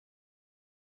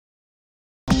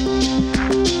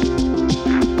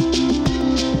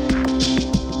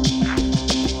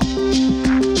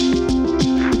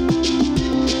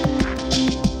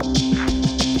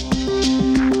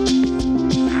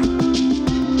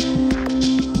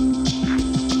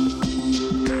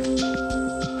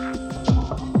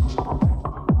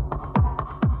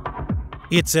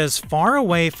It's as far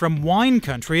away from wine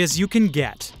country as you can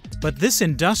get, but this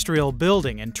industrial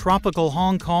building in tropical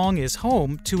Hong Kong is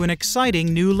home to an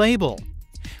exciting new label.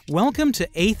 Welcome to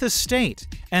 8th Estate,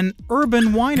 an urban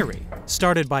winery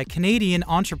started by Canadian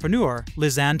entrepreneur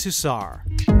Lisanne Tussar.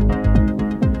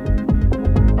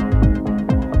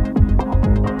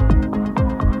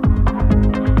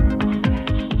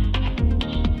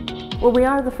 Well, we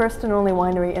are the first and only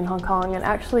winery in Hong Kong, and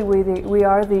actually we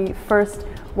are the first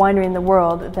winery in the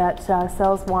world that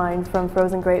sells wine from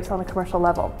frozen grapes on a commercial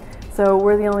level. So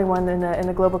we're the only one in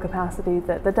a global capacity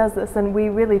that does this, and we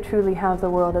really truly have the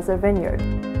world as our vineyard.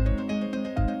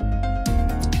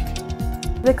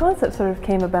 The concept sort of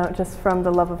came about just from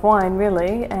the love of wine,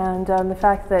 really, and the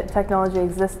fact that technology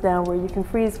exists now where you can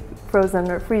freeze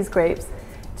grapes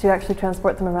to actually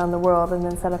transport them around the world and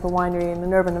then set up a winery in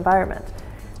an urban environment.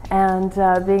 And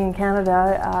being in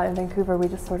Canada, in Vancouver, we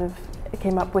just sort of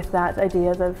came up with that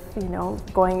idea of,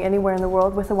 going anywhere in the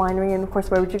world with a winery, and of course,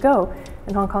 where would you go?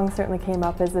 And Hong Kong certainly came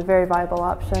up as a very viable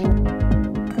option.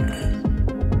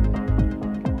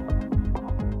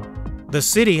 The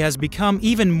city has become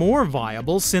even more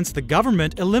viable since the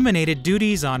government eliminated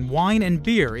duties on wine and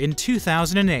beer in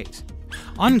 2008,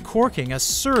 uncorking a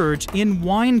surge in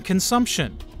wine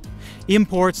consumption.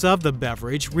 Imports of the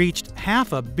beverage reached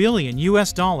 $500 million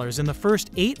in the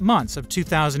first 8 months of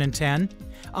 2010,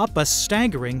 up a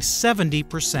staggering 70%.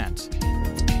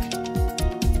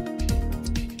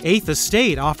 8th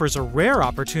Estate offers a rare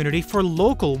opportunity for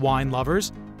local wine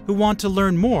lovers who want to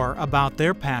learn more about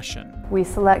their passion. We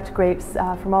select grapes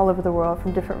from all over the world,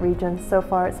 from different regions. So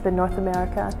far it's been North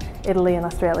America, Italy and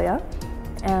Australia.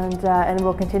 And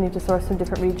we'll continue to source from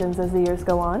different regions as the years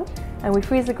go on. And we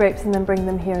freeze the grapes and then bring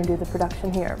them here and do the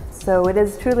production here. So it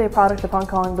is truly a product of Hong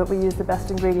Kong, but we use the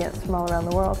best ingredients from all around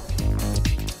the world.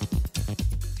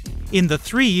 In the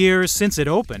 3 years since it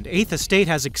opened, 8th Estate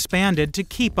has expanded to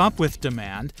keep up with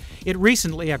demand. It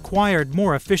recently acquired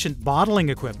more efficient bottling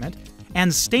equipment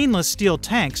and stainless steel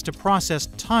tanks to process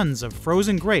tons of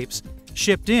frozen grapes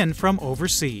shipped in from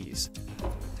overseas.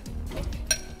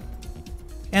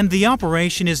 And the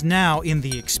operation is now in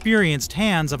the experienced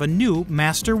hands of a new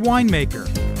master winemaker.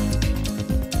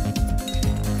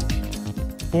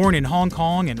 Born in Hong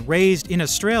Kong and raised in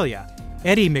Australia,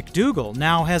 Eddie McDougall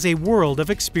now has a world of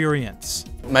experience.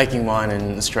 Making wine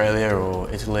in Australia or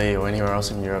Italy or anywhere else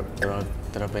in Europe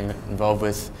that I've been involved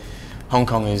with, Hong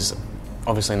Kong is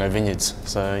obviously no vineyards,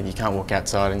 so you can't walk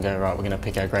outside and go, right, we're going to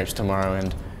pick our grapes tomorrow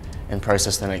and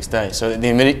process the next day. So the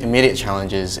immediate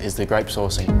challenge is the grape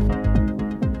sourcing.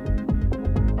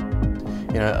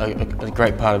 A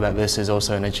great part about this is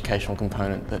also an educational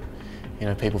component that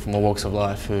people from all walks of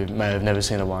life who may have never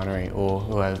seen a winery or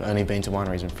who have only been to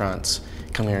wineries in France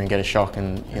come here and get a shock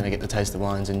and get to taste the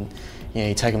wines, and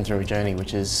you take them through a journey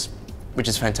which is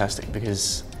fantastic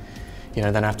because they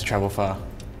don't have to travel far,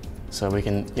 so we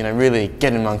can really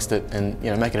get amongst it and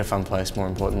make it a fun place, more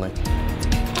importantly.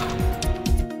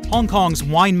 Hong Kong's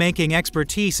winemaking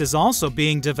expertise is also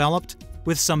being developed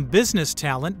with some business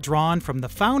talent drawn from the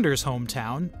founder's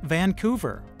hometown,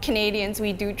 Vancouver. Canadians,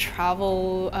 we do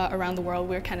travel around the world.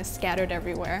 We're kind of scattered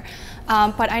everywhere.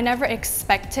 But I never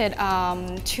expected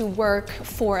to work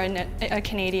for a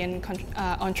Canadian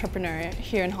entrepreneur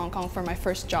here in Hong Kong for my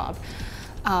first job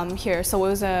here. So it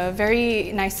was a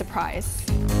very nice surprise.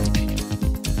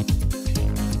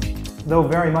 Though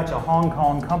very much a Hong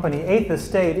Kong company, 8th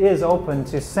Estate is open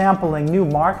to sampling new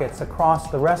markets across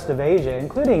the rest of Asia,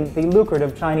 including the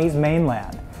lucrative Chinese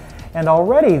mainland. And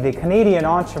already the Canadian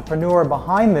entrepreneur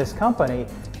behind this company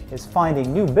is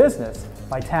finding new business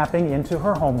by tapping into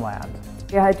her homeland.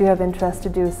 Yeah, I do have interest to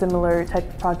do a similar type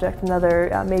of project in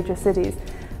other major cities.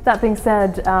 That being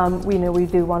said, we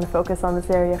do want to focus on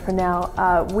this area for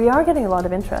now. We are getting a lot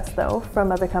of interest, though,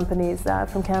 from other companies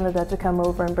from Canada to come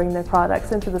over and bring their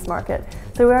products into this market.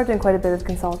 So we are doing quite a bit of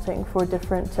consulting for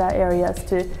different areas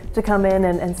to come in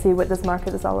and see what this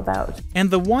market is all about. And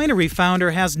the winery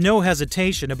founder has no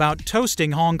hesitation about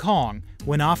toasting Hong Kong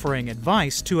when offering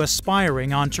advice to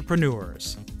aspiring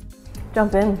entrepreneurs.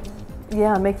 Jump in.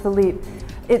 Yeah, make the leap.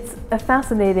 It's a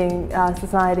fascinating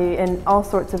society in all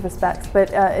sorts of respects,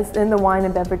 but it's in the wine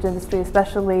and beverage industry,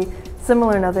 especially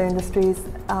similar in other industries,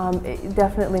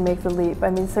 definitely make the leap. I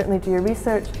mean, certainly do your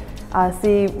research,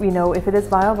 see if it is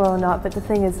viable or not, but the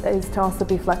thing is to also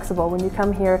be flexible. When you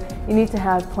come here, you need to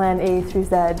have plan A through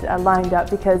Z lined up,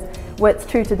 because what's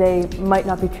true today might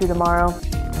not be true tomorrow.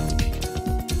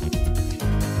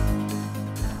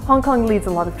 Hong Kong leads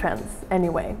a lot of trends.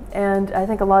 anyway. And I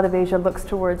think a lot of Asia looks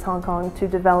towards Hong Kong to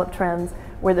develop trends,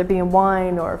 whether it be in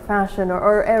wine or fashion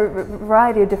or a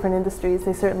variety of different industries.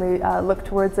 They certainly look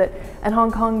towards it. And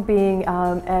Hong Kong being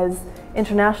as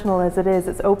international as it is,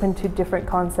 it's open to different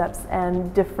concepts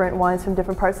and different wines from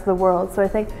different parts of the world. So I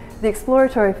think the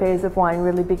exploratory phase of wine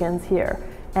really begins here.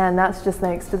 And that's just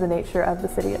thanks to the nature of the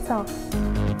city itself.